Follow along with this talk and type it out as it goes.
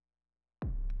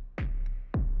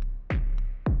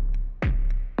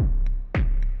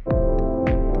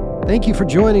Thank you for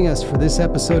joining us for this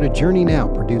episode of Journey Now,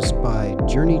 produced by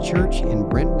Journey Church in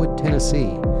Brentwood,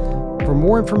 Tennessee. For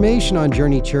more information on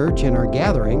Journey Church and our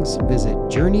gatherings, visit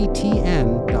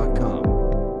journeytn.com.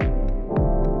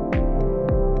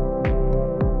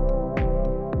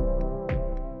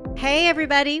 Hey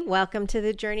everybody, welcome to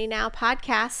the Journey Now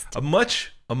podcast.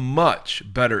 A much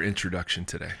better introduction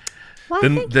today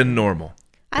Well, than normal.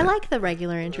 I like the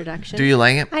regular introduction. Do you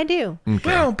like it? I do. Okay.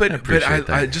 Well, but appreciate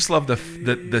I that. just love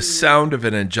the sound of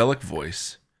an angelic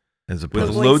voice As with opposed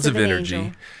The voice loads of of an energy,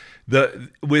 angel.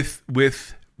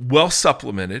 with well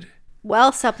supplemented.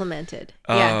 Well supplemented.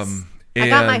 Yes. I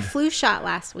got my flu shot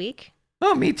last week.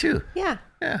 Oh, me too. Yeah.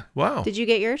 Yeah. Wow. Did you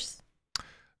get yours?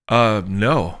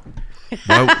 No.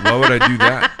 Why would I do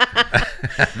that?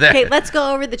 Okay, let's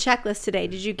go over the checklist today.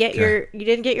 Did you get you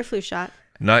didn't get your flu shot?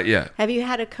 Not yet. Have you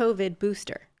had a COVID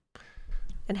booster?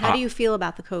 And how do you feel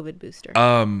about the COVID booster?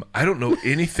 I don't know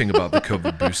anything about the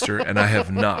COVID booster, and I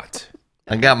have not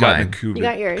I got gotten a mine. COVID, You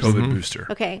got yours? COVID booster.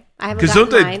 Okay, I haven't Because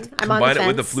gotten don't they mine. I'm on the combine fence. it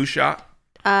with the flu shot?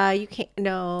 You can't.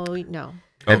 No.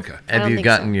 Okay. I Have don't you think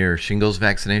gotten so. your shingles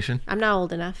vaccination? I'm not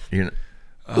old enough. You're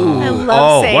I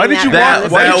love saying why did you that.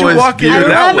 walk? Why did you was walk into I beautiful.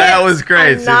 that? love That it. was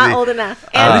great, I'm not Susie. old enough.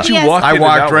 Why And did you P.S. walk I into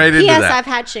walked that right one? into P.S. that. I've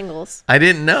had shingles. I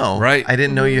didn't know. Right. I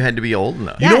didn't know you had to be old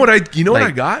enough. You know what I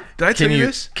Like, got? Did I tell Can you you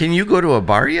this? can you go to a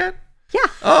bar yet? Yeah.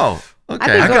 Oh, okay. I've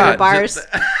been going got- to bars.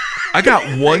 I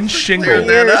got one shingle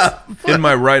Clear that up. in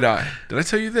my right eye. Did I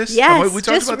tell you this? Yes, We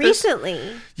talked just about this? recently.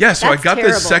 Yeah, so That's I got the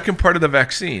terrible. second part of the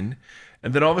vaccine,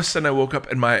 and then all of a sudden I woke up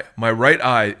and my right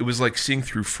eye, it was like seeing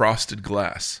through frosted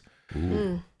glass.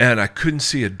 And I couldn't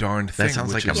see a darn thing. That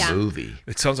sounds which like a is- Yeah. movie.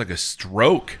 It sounds like a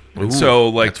stroke. And Ooh, so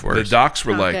like that's the worse. docs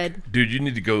were Not like, good. dude, you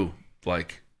need to go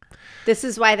like, This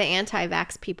is why the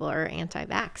anti-vax people are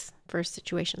anti-vax for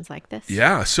situations like this.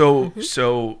 yeah. So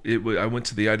Mm-hmm. I went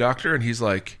to the eye doctor and he's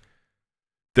like,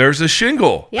 there's a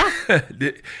shingle. Yeah.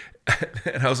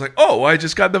 And I was like, oh, I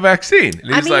just got the vaccine.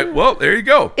 And I he's like, mean- well, there you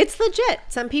go. It's legit.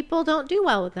 Some people don't do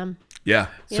well with them. Yeah.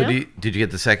 So Yeah. did you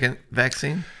get the second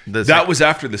vaccine? That was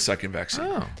after the second vaccine.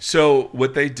 Oh. So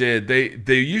what they did,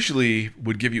 they usually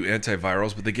would give you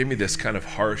antivirals, but they gave me this kind of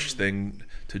harsh thing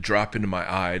to drop into my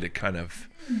eye to kind of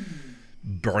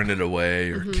burn it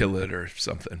away or Mm-hmm. kill it or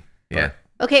something. Yeah.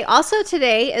 Okay, also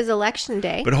today is election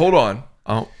day. But hold on.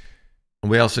 Oh.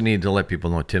 We also need to let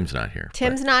people know Tim's not here.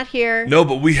 Tim's not here. No,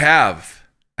 but we have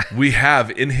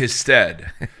in his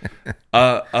stead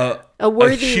A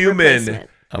worthy human, replacement.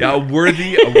 a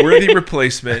worthy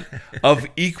replacement of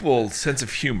equal sense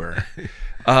of humor.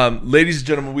 Ladies and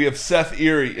gentlemen, we have Seth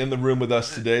Erie in the room with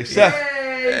us today. Seth,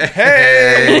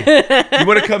 hey, you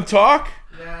want to come talk?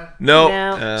 No.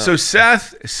 No. So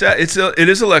Seth, it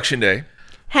is election day.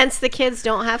 Hence, the kids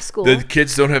don't have school. The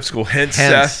kids don't have school. Hence.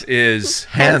 Hence. Seth is.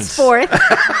 Henceforth,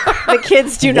 the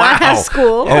kids do not have Wow.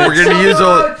 school. Oh, we're gonna use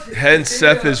old. Hence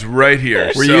Seth is right here.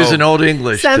 We're So, using old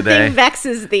English Something today.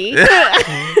 vexes thee.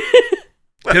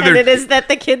 And hither- it is that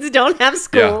the kids don't have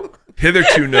school.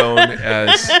 hitherto known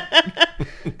as.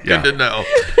 Good to know.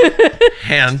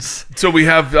 Hence. So we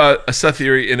have a Seth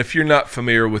Erie, and if you're not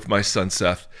familiar with my son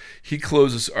Seth, he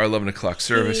closes our 11 o'clock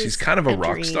service. He's kind of a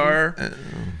rock dream. star.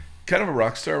 Kind of a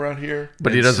rock star around here.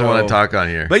 But he And doesn't want so- to talk on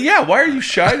here. But yeah, why are you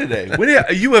shy today?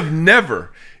 You have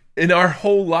never, in our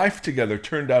whole life together,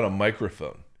 turned down a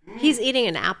microphone. He's eating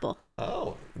an apple.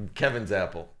 Oh, Kevin's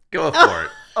apple. Go for it.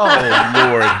 Oh,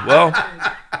 Lord. Well,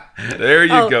 there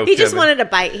you go, he just Kevin. wanted a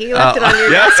bite. He left it on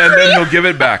your Yeah, desk. and then he'll give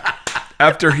it back.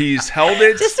 After he's held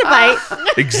it, Just a bite.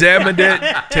 examined it,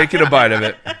 taken a bite of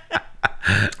it.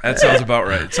 That sounds about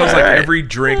right. It sounds like every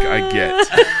drink I get.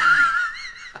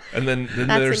 And then That's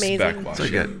there's amazing. backwash. So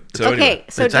good. So Okay, anyway,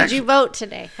 so It's did actually- you vote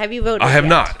today? Have you voted I have yet?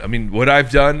 not. I mean, what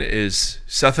I've done is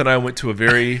Seth and I went to a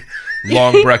very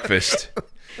long breakfast.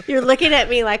 You're looking at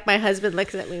me like my husband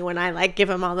looks at me when I like give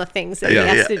him all the things that Yeah. he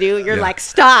has Yeah. to do. You're Yeah. like,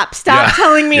 stop Yeah.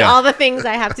 telling me Yeah. all the things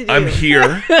I have to do. I'm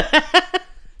here.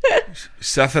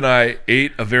 Seth and I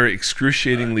ate a very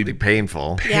excruciatingly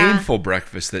Painful. Yeah. painful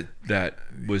breakfast that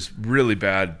was really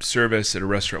bad service at a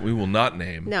restaurant we will not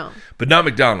name. No. But not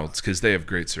McDonald's because they have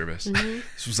great service.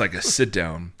 This was like a sit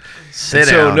down. Sit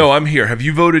So down. no, I'm here. Have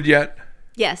you voted yet?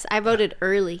 Yes, I voted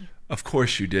early. Of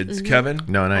course you did. Kevin?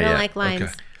 No, not I don't yet. like lines.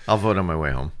 Okay. I'll vote on my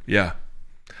way home. Yeah.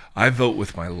 I vote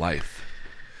with my life.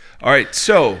 All right,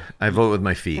 so I vote with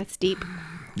my feet. That's deep.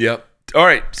 yep. All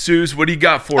right, Suze, what do you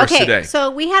got for us Okay, today? so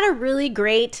we had a really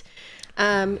great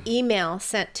email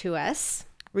sent to us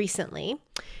recently,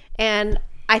 and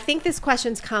I think this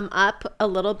question's come up a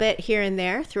little bit here and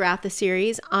there throughout the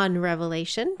series on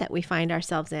Revelation that we find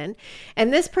ourselves in.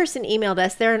 And this person emailed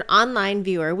us. They're an online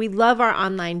viewer. We love our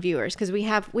online viewers because we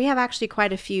have actually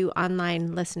quite a few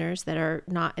online listeners that are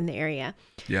not in the area.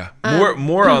 Yeah.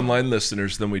 More online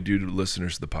listeners than we do to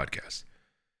listeners of the podcast.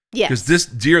 Yes. Because this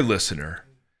dear listener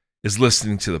is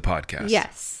listening to the podcast.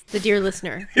 Yes. The dear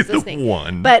listener is listening. The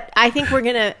one. But I think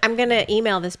I'm gonna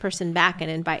email this person back and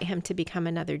invite him to become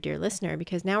another dear listener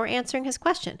because now we're answering his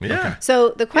question. Yeah. Okay.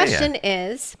 So the question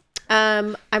is,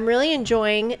 I'm really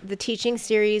enjoying the teaching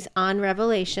series on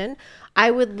Revelation. I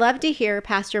would love to hear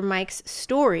Pastor Mike's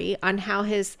story on how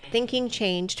his thinking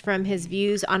changed from his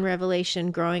views on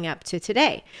Revelation growing up to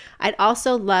today. I'd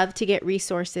also love to get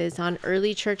resources on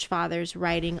early church fathers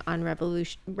writing on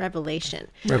Revelation.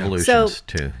 Revolutions So,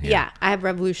 too. Yeah, I have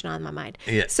revolution on my mind.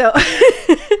 Yeah. So,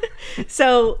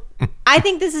 so I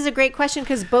think this is a great question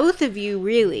because both of you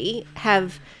really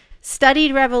have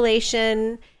studied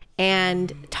Revelation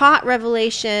and taught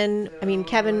Revelation. I mean,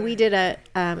 Kevin, we did a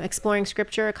exploring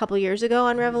scripture a couple years ago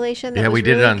on Revelation. That Yeah, was we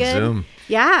did it really on good. Zoom.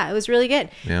 Yeah, it was really good.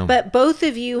 Yeah. But both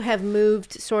of you have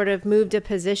moved a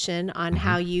position on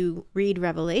how you read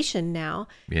Revelation now.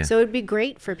 Yeah. So it'd be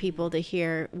great for people to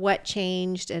hear what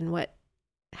changed and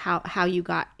how you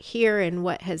got here and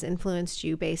what has influenced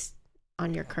you based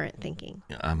on your current thinking.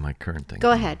 My current thing. Go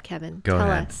ahead, Kevin. Go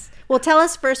tell ahead. us. Well, tell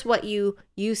us first what you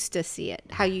used to see it,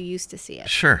 how you used to see it.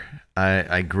 Sure.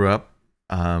 I grew up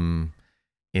in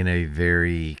a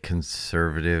very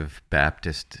conservative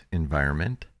Baptist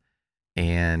environment.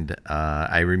 And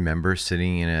I remember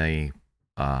sitting in a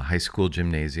high school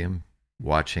gymnasium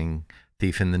watching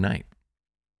Thief in the Night.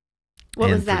 What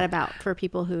And was that for about for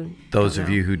people who Those don't of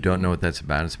know? you who don't know what that's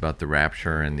about, it's about the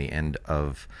rapture and the end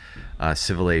of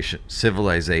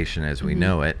civilization as we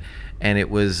know it. And it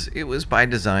was by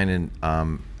design and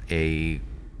a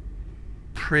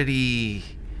pretty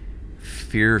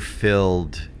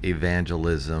fear-filled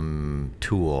evangelism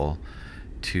tool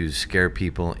to scare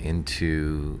people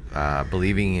into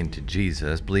believing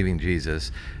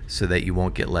Jesus so that you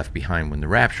won't get left behind when the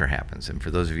rapture happens. And for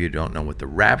those of you who don't know what the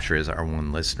rapture is, our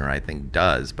one listener I think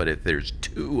does, but if there's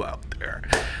two out there,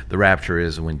 the rapture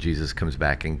is when Jesus comes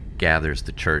back and gathers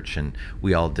the church and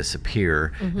we all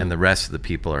disappear and the rest of the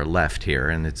people are left here.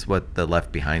 And it's what the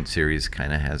Left Behind series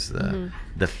kind of has the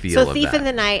feel So of Thief that. in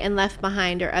the Night and Left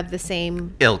Behind are of the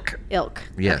same ilk.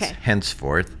 Yes, Okay.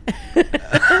 henceforth.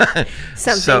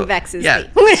 Something vexes yeah,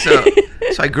 me.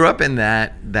 so I grew up in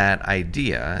that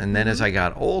idea, and then as I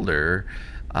got older,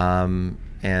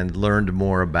 and learned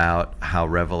more about how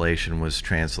Revelation was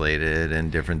translated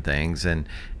and different things and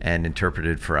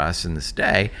interpreted for us in this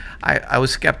day, I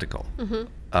was skeptical.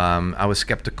 I was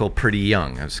skeptical pretty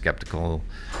young. I was skeptical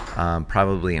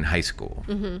probably in high school,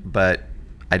 but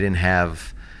I didn't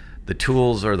have the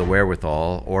tools or the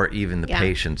wherewithal or even the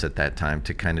patience at that time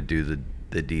to kind of do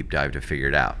the deep dive to figure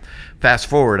it out. Fast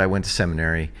forward, I went to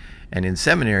seminary, and in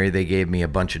seminary they gave me a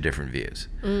bunch of different views.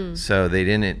 So they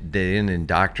didn't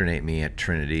indoctrinate me at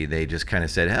Trinity. They just kind of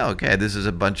said, "Oh, okay, this is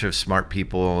a bunch of smart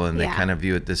people, and they kind of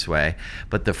view it this way."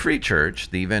 But the Free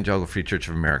Church, the Evangelical Free Church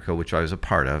of America, which I was a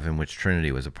part of, and which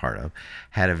Trinity was a part of,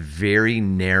 had a very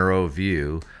narrow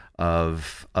view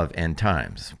of end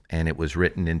times, and it was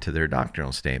written into their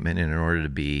doctrinal statement. And in order to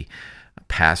be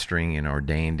pastoring and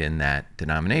ordained in that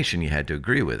denomination, you had to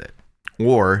agree with it,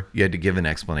 or you had to give an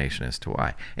explanation as to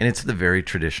why. And it's the very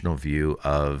traditional view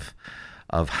of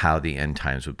how the end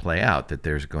times would play out, that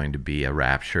there's going to be a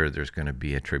rapture, there's going to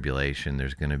be a tribulation,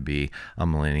 there's going to be a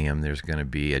millennium, there's going to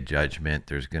be a judgment,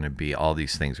 there's going to be all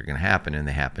these things are going to happen, and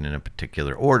they happen in a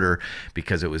particular order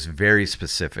because it was very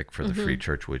specific for the Free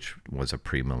Church, which was a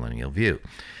premillennial view.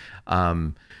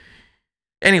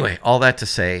 Anyway, all that to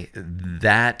say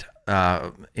that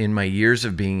in my years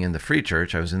of being in the Free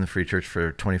Church, I was in the Free Church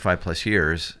for 25 plus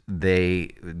years, they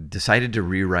decided to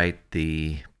rewrite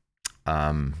the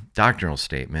doctrinal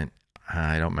statement.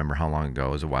 I don't remember how long ago,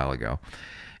 it was a while ago.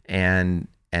 And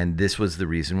this was the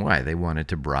reason why they wanted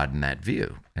to broaden that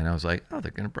view. And I was like, oh,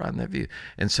 they're going to broaden that view.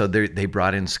 And so they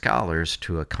brought in scholars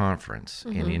to a conference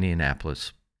in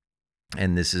Indianapolis.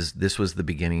 And this was the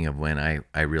beginning of when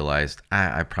I realized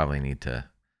I probably need to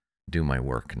do my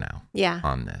work now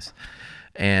on this.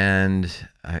 And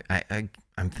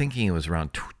I'm thinking it was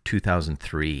around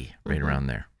 2003, right around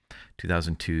there,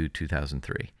 2002,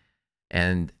 2003.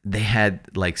 And they had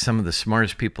like some of the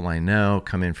smartest people I know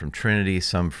come in from Trinity,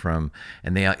 some from,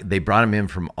 and they brought them in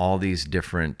from all these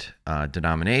different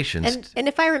denominations. And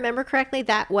if I remember correctly,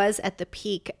 that was at the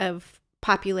peak of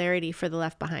popularity for the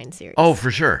Left Behind series. Oh,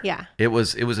 for sure. Yeah. It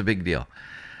was a big deal.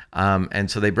 And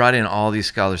so they brought in all these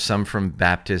scholars, some from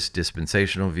Baptist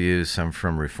dispensational views, some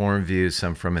from Reformed views,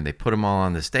 and they put them all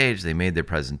on the stage. They made their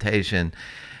presentation.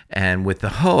 And with the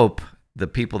hope, the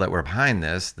people that were behind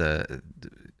this,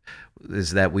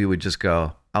 is that we would just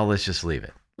go, oh, let's just leave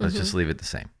it. Let's just leave it the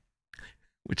same,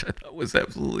 which I thought was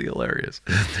absolutely hilarious.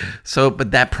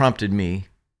 But that prompted me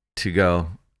to go,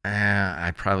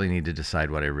 I probably need to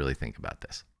decide what I really think about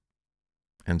this.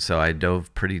 And so I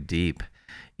dove pretty deep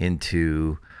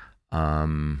into a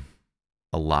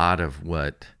lot of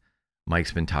what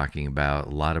Mike's been talking about,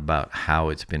 a lot about how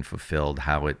it's been fulfilled,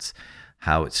 how it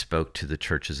spoke to the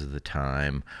churches of the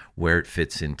time, where it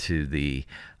fits into the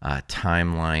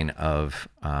timeline of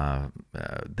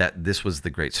that. This was the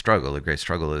great struggle. The great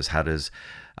struggle is, how does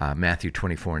Matthew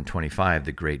 24 and 25,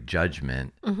 the great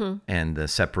judgment and the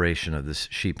separation of the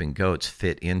sheep and goats,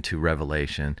 fit into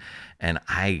Revelation? And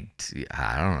I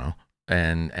don't know.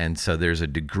 And so there's a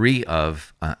degree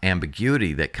of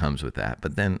ambiguity that comes with that.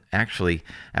 But then actually,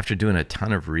 after doing a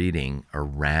ton of reading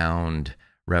around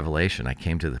Revelation, I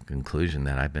came to the conclusion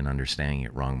that I've been understanding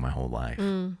it wrong my whole life,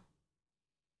 in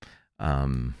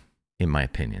my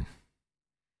opinion.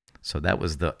 So that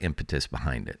was the impetus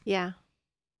behind it. Yeah,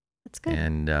 that's good.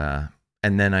 And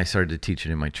then I started to teach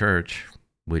it in my church,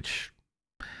 which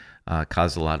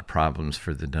caused a lot of problems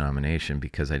for the denomination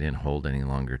because I didn't hold any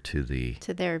longer to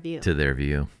their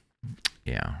view.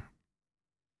 Yeah.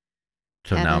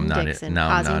 So Kevin now I'm not Dixon, in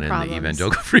problems. the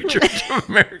Evangelical Free Church of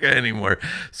America anymore.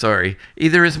 Sorry.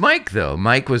 Either is Mike, though.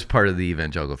 Mike was part of the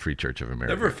Evangelical Free Church of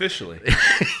America. Never officially.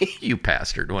 You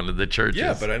pastored one of the churches.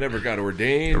 Yeah, but I never got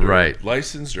ordained or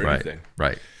licensed or anything.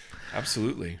 Right.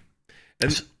 Absolutely.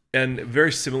 And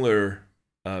very similar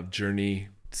journey,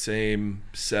 same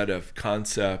set of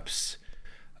concepts.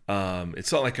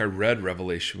 It's not like I read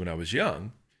Revelation when I was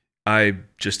young. I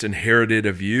just inherited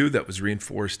a view that was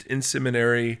reinforced in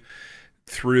seminary,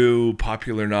 through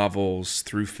popular novels,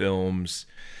 through films,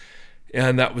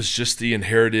 and that was just the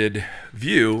inherited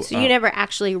view. So you never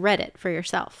actually read it for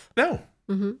yourself? No.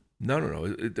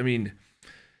 No. I mean,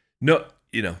 no.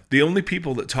 The only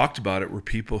people that talked about it were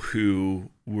people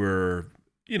who were,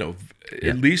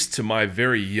 at least to my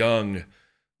very young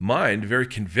mind, very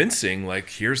convincing. Like,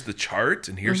 here's the chart,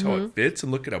 and here's how it fits,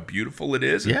 and look at how beautiful it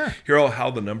is. And here are how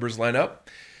the numbers line up.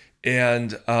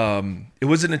 And it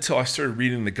wasn't until I started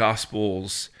reading the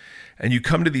Gospels, and you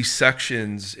come to these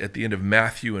sections at the end of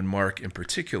Matthew and Mark in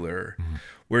particular,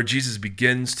 where Jesus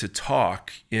begins to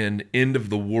talk in end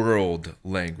of the world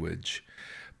language.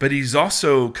 But he's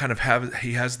also kind of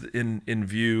he has in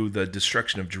view the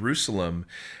destruction of Jerusalem,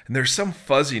 and there's some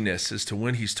fuzziness as to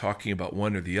when he's talking about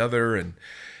one or the other, and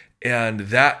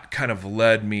that kind of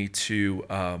led me to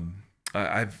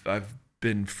I've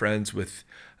been friends with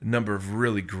a number of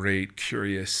really great,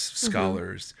 curious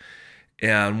scholars,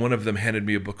 and one of them handed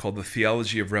me a book called The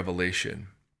Theology of Revelation,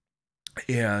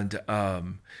 and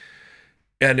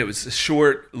it was a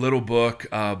short little book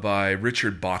by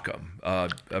Richard Bauckham,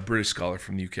 a British scholar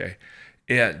from the UK,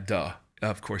 and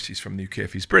of course he's from the UK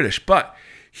if he's British, but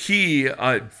he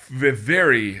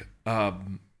very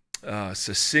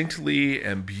succinctly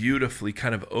and beautifully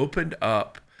kind of opened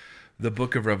up the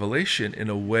book of Revelation in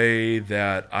a way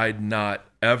that I'd not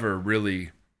ever really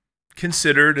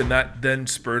considered, and that then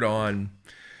spurred on,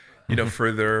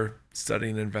 further study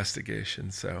and investigation.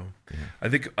 So I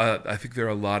think there are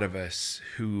a lot of us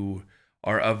who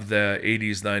are of the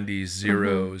 80s, 90s,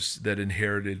 zeros that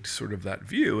inherited sort of that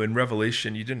view. In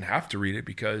Revelation, you didn't have to read it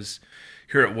because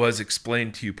here it was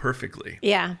explained to you perfectly.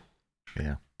 Yeah.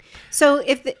 Yeah. So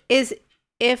if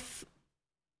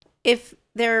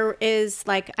there is,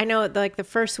 like, I know like the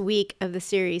first week of the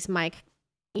series, Mike,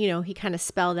 he kind of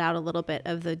spelled out a little bit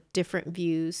of the different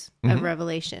views of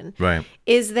Revelation. Right.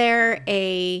 Is there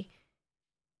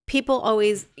people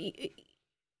always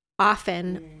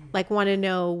often like want to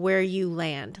know where you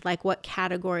land, like what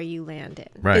category you land in.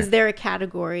 Right. Is there a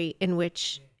category in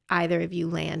which either of you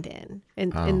land in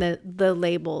the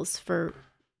labels for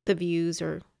the views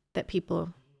or that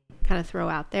people kind of throw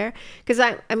out there? Because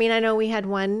I mean, I know we had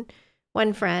one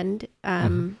friend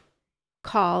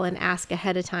call and ask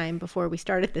ahead of time before we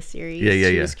started the series.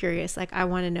 She was curious, like, I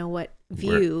want to know what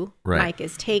view Mike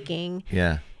is taking.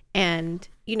 Yeah. And,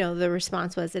 the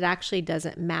response was, it actually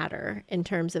doesn't matter in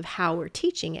terms of how we're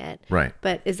teaching it. Right.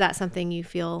 But is that something you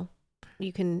feel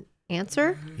you can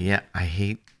answer? Yeah, I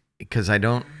hate, because I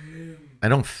don't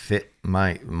fit,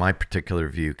 my particular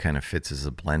view kind of fits as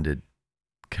a blended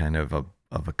kind of a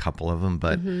couple of them.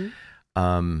 But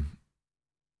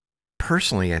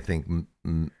personally, I think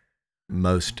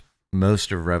most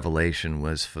of Revelation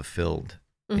was fulfilled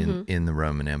in the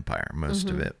Roman Empire, most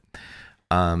of it.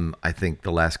 I think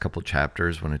the last couple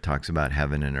chapters, when it talks about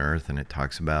heaven and earth, and it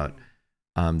talks about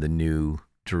the new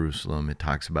Jerusalem, it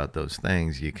talks about those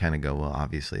things. You kind of go, well,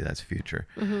 obviously that's future.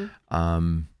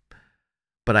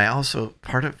 But I also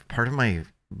part of my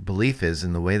belief is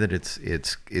in the way that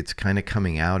it's kind of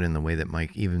coming out in the way that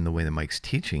Mike's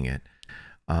teaching it,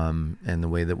 and the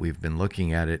way that we've been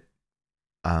looking at it.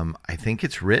 I think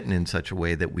it's written in such a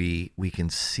way that we can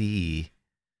see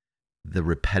the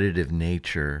repetitive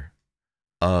nature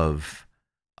of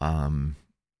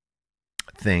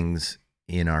things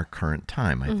in our current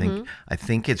time. I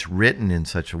think it's written in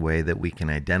such a way that we can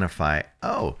identify,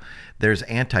 oh, there's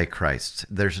antichrists,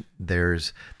 there's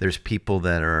people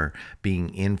that are being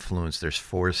influenced, there's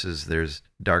forces, there's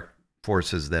dark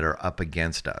forces that are up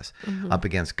against us, up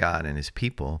against God and his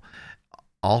people,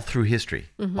 all through history,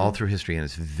 and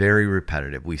it's very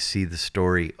repetitive. We see the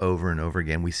story over and over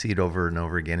again. We see it over and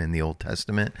over again in the Old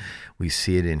Testament. We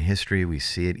see it in history. We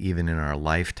see it even in our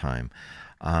lifetime.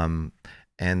 And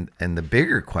the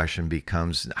bigger question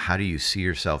becomes, how do you see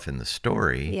yourself in the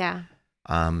story? Yeah.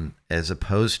 As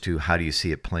opposed to how do you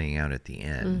see it playing out at the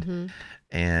end?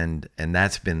 And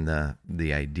that's been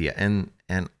the idea. And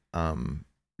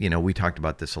we talked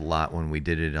about this a lot when we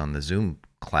did it on the Zoom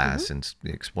class and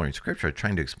Exploring Scripture,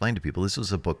 trying to explain to people this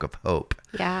was a book of hope.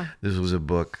 Yeah. This was a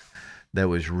book that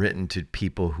was written to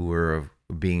people who were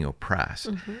being oppressed.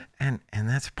 And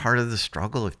that's part of the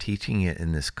struggle of teaching it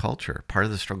in this culture. Part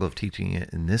of the struggle of teaching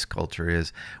it in this culture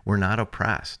is we're not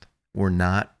oppressed. We're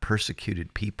not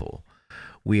persecuted people.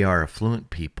 We are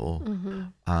affluent people.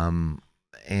 And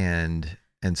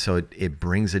so it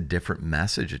brings a different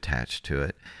message attached to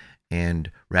it.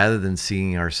 And rather than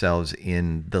seeing ourselves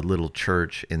in the little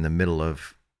church in the middle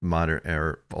of modern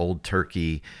or old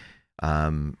Turkey,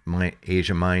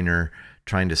 Asia Minor,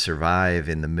 trying to survive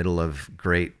in the middle of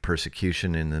great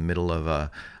persecution, in the middle of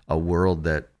a world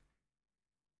that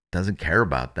doesn't care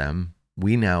about them,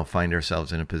 we now find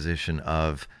ourselves in a position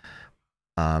of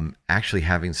actually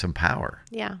having some power.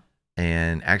 Yeah.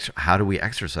 And how do we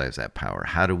exercise that power?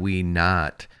 How do we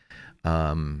not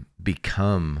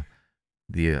become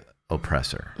the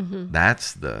oppressor?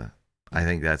 I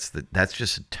think that's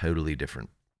just a totally different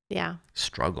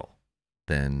struggle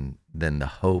than the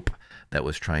hope that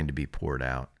was trying to be poured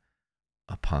out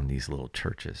upon these little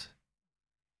churches.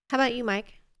 How about you,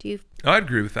 Mike? I'd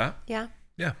agree with that. Yeah.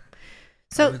 Yeah.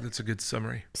 So I think that's a good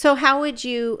summary. So how would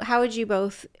you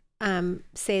both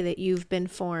say that you've been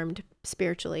formed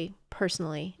spiritually,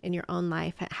 personally, in your own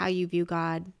life? How you view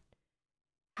God,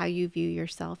 how you view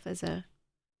yourself as a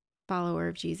follower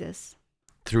of Jesus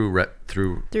through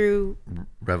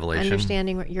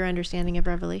revelation, your understanding of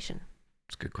Revelation.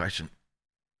 It's a good question.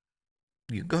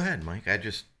 You go ahead, Mike. I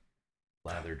just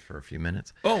lathered for a few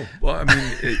minutes. Oh, well, I mean,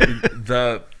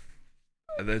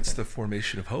 that's the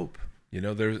formation of hope.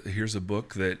 Here's a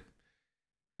book that,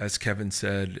 as Kevin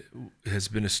said, has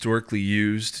been historically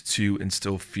used to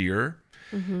instill fear,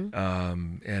 and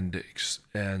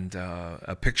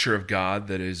a picture of God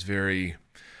that is very,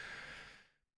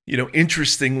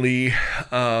 interestingly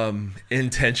in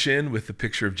tension with the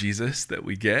picture of Jesus that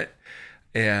we get,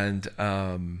 and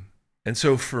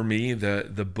so for me,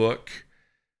 the book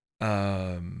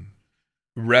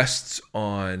rests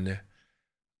on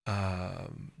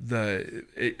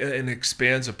and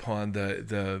expands upon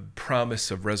the promise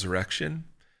of resurrection,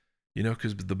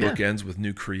 because the book ends with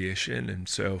new creation, and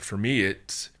so for me,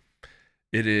 it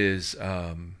is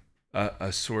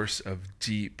a source of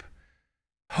deep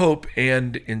hope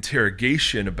and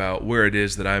interrogation about where it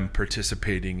is that I'm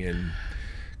participating in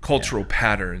cultural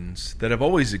patterns that have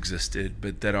always existed,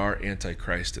 but that are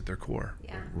antichrist at their core.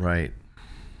 Yeah. Right.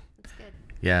 That's good.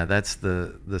 Yeah, that's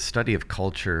the study of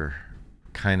culture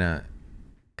kind of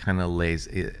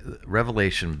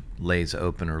Revelation lays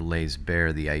open or lays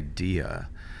bare the idea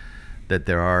that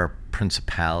there are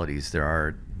principalities, there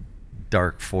are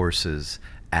dark forces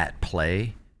at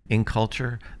play in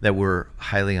culture that we're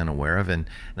highly unaware of, and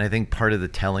I think part of the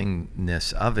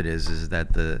tellingness of it is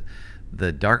that the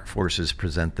dark forces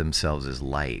present themselves as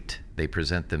light. They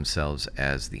present themselves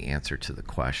as the answer to the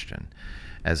question,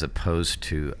 as opposed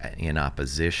to in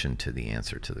opposition to the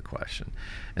answer to the question.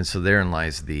 And so therein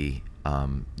lies the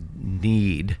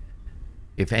need,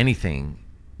 if anything,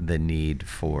 the need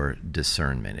for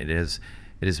discernment. It has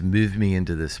moved me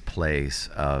into this place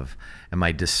of, am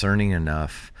I discerning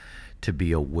enough to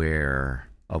be aware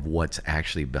of what's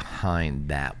actually behind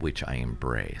that which I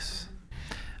embrace?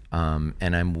 And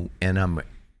am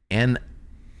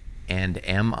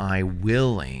I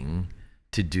willing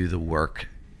to do the work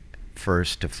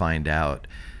first to find out,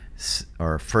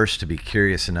 or first to be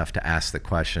curious enough to ask the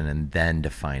question, and then to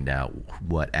find out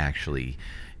what actually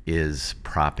is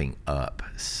propping up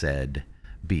said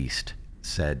beast,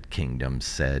 said kingdom,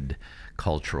 said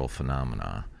cultural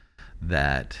phenomena,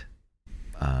 that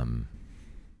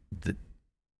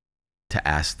to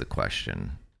ask the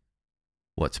question,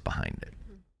 what's behind it?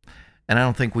 And I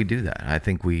don't think we do that. I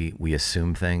think we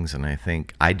assume things, and I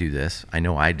think I do this. I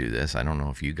know I do this. I don't know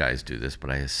if you guys do this, but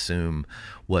I assume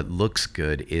what looks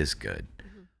good is good,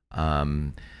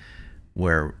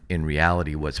 where in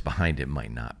reality what's behind it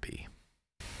might not be.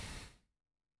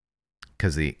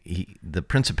 Because the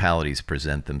principalities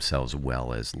present themselves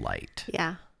well as light.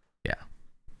 Yeah. Yeah.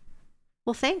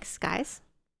 Well, thanks, guys.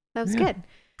 That was good.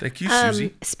 Thank you,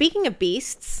 Susie. Speaking of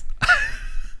beasts,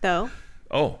 though.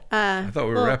 Oh, I thought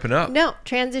we were wrapping up. No,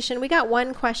 transition. We got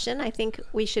one question I think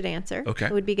we should answer. Okay.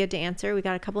 It would be good to answer. We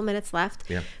got a couple minutes left.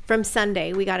 Yeah. From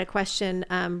Sunday, we got a question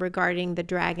regarding the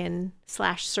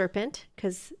dragon/serpent,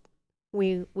 because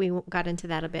we got into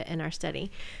that a bit in our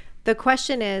study. The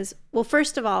question is, well,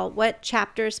 first of all, what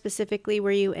chapter specifically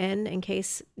were you in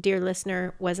case dear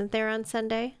listener wasn't there on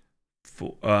Sunday?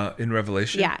 In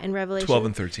Revelation? Yeah, in Revelation. 12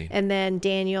 and 13. And then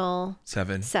Daniel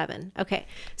 7. Okay.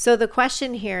 So the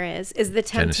question here is the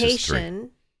Genesis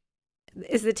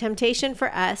 3. temptation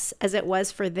for us as it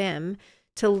was for them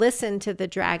to listen to the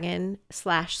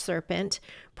dragon/serpent,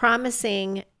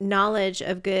 promising knowledge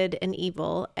of good and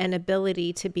evil and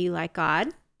ability to be like God?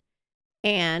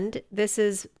 And this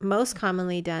is most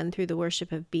commonly done through the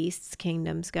worship of beasts,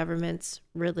 kingdoms, governments,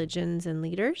 religions, and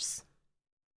leaders.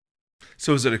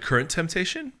 So is it a current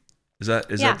temptation? Is that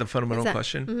the fundamental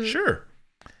question? Mm-hmm. Sure.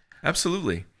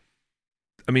 Absolutely.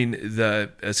 I mean,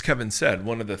 as Kevin said,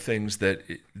 one of the things that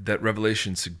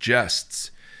Revelation suggests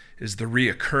is the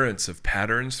reoccurrence of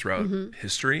patterns throughout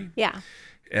history. Yeah.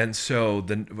 And so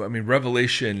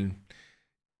Revelation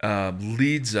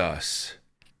leads us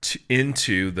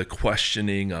into the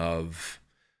questioning of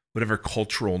whatever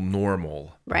cultural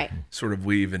normal sort of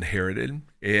we've inherited,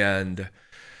 and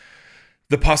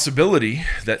the possibility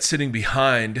that sitting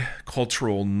behind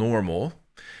cultural normal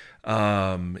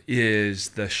is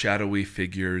the shadowy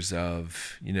figures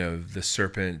of, the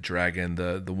serpent, dragon,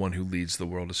 the one who leads the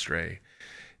world astray,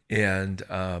 and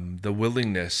the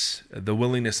willingness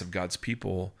of God's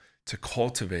people to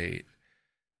cultivate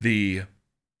the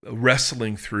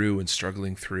wrestling through and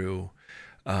struggling through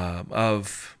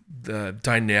of the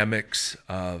dynamics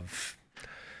of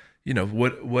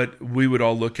what we would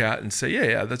all look at and say,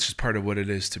 yeah, that's just part of what it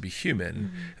is to be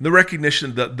human. And the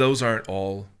recognition that those aren't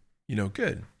all,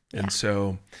 good. Yeah. And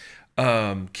so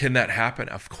can that happen?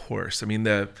 Of course. I mean,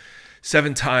 the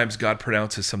 7 times God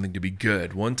pronounces something to be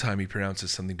good. 1 time he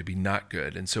pronounces something to be not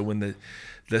good. And so when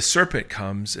the serpent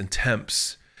comes and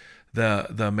tempts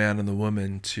the man and the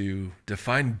woman to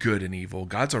define good and evil,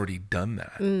 God's already done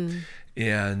that.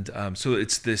 And so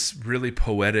it's this really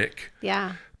poetic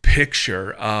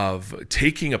picture of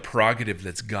taking a prerogative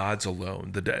that's God's alone,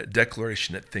 the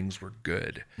declaration that things were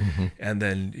good, and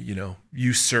then,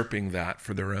 usurping that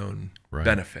for their own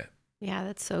benefit. Yeah,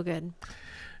 that's so good.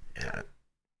 Yeah.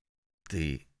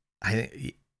 I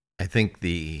think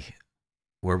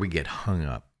where we get hung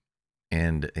up,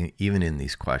 and even in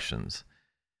these questions,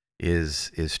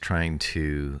 is trying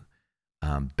to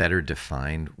better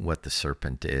define what the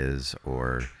serpent is,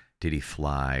 or did he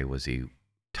fly? Was he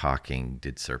talking?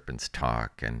 Did serpents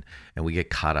talk? And we get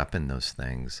caught up in those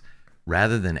things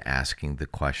rather than asking the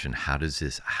question,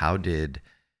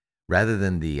 rather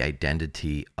than the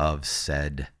identity of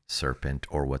said serpent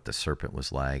or what the serpent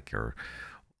was like or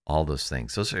all those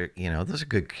things. Those are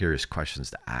good, curious questions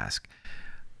to ask.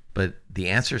 But the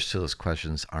answers to those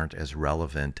questions aren't as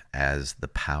relevant as the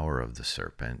power of the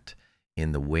serpent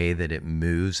in the way that it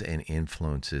moves and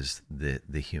influences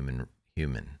the human.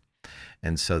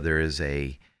 And so there is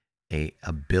a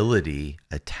ability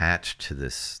attached to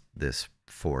this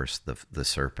force, the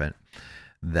serpent,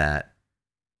 that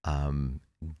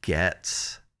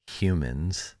gets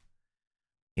humans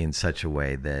in such a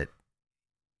way that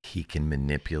he can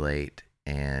manipulate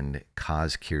and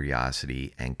cause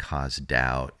curiosity and cause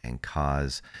doubt and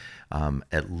cause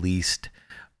at least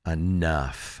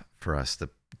enough for us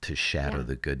to shadow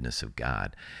the goodness of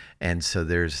God. And so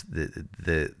there's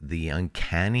the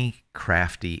uncanny,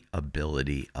 crafty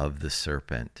ability of the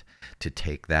serpent to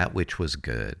take that which was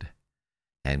good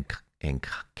and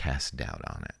cast doubt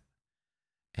on it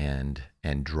and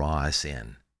draw us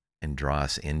in and draw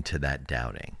us into that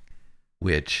doubting,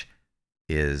 which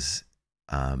is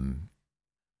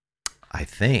I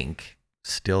think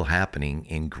still happening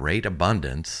in great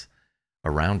abundance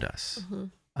around us.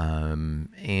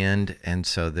 And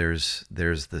so there's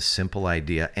the simple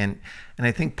idea, and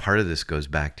I think part of this goes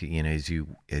back to, as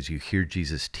you hear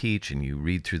Jesus teach and you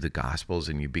read through the Gospels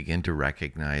and you begin to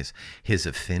recognize his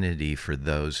affinity for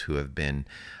those who have been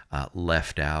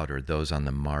left out, or those on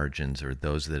the margins, or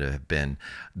those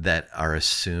that are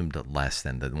assumed less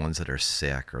than, the ones that are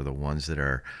sick, or the ones that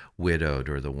are widowed,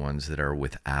 or the ones that are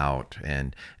without.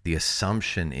 And the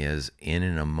assumption is, in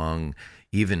and among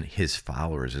even his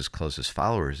followers, his closest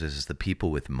followers, is the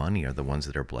people with money are the ones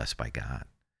that are blessed by God.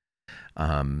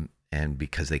 And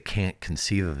because they can't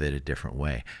conceive of it a different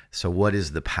way. So what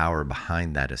is the power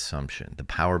behind that assumption? The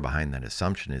power behind that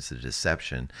assumption is the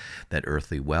deception that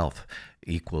earthly wealth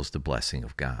equals the blessing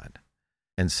of God.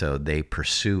 And so they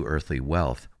pursue earthly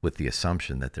wealth with the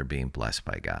assumption that they're being blessed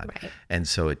by God. Right. And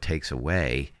so it takes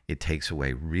away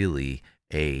really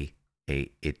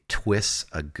it twists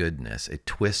a goodness, it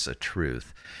twists a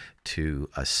truth to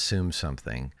assume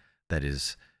something that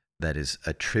is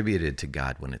attributed to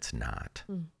God when it's not.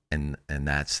 And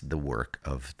that's the work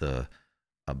of the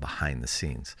behind the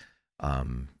scenes,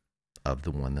 of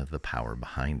the power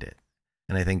behind it.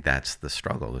 And I think that's the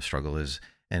struggle. The struggle is,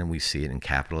 and we see it in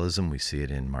capitalism, we see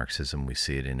it in Marxism, we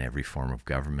see it in every form of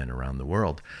government around the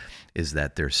world, is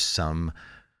that there's some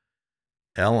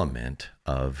element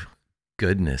of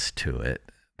goodness to it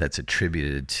that's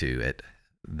attributed to it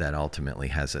that ultimately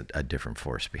has a different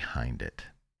force behind it.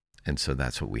 And so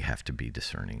that's what we have to be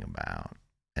discerning about.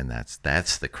 And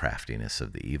that's the craftiness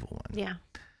of the evil one. Yeah.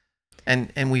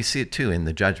 And we see it too in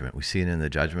the judgment. We see it in the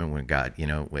judgment when God,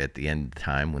 at the end of the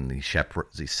time, when he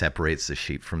separates the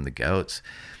sheep from the goats,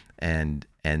 and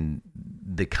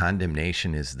the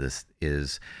condemnation is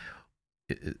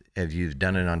if you've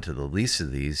done it unto the least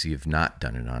of these, you've not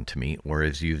done it unto me, or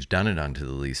if you've done it unto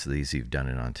the least of these, you've done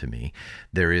it unto me.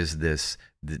 There is the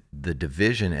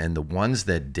division, and the ones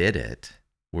that did it,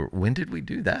 when did we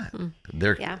do that?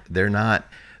 They're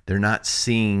not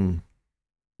seeing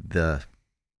the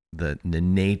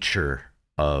nature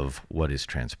of what is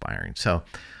transpiring. So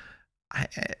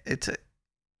it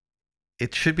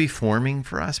should be forming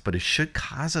for us, but it should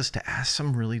cause us to ask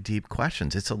some really deep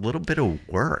questions. It's a little bit of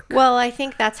work. Well, I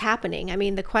think that's happening. I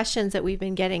mean, the questions that we've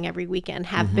been getting every weekend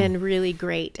have been really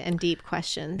great and deep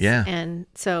questions. Yeah. And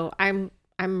so I'm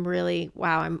really,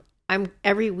 wow, I'm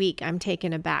every week I'm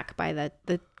taken aback by the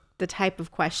type of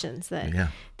questions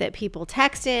that people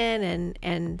text in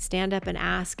and stand up and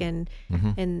ask, and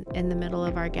in the middle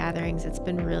of our gatherings. It's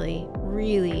been really,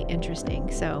 really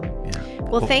interesting. So,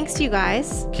 well, thanks to you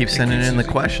guys. Keep sending in the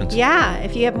questions. Yeah.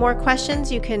 If you have more questions,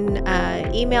 you can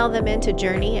email them into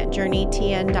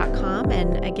journey@journeytn.com.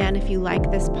 And again, if you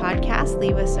like this podcast,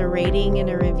 leave us a rating and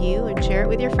a review and share it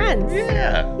with your friends.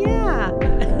 Yeah. Yeah.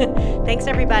 Thanks,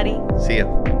 everybody. See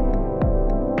ya.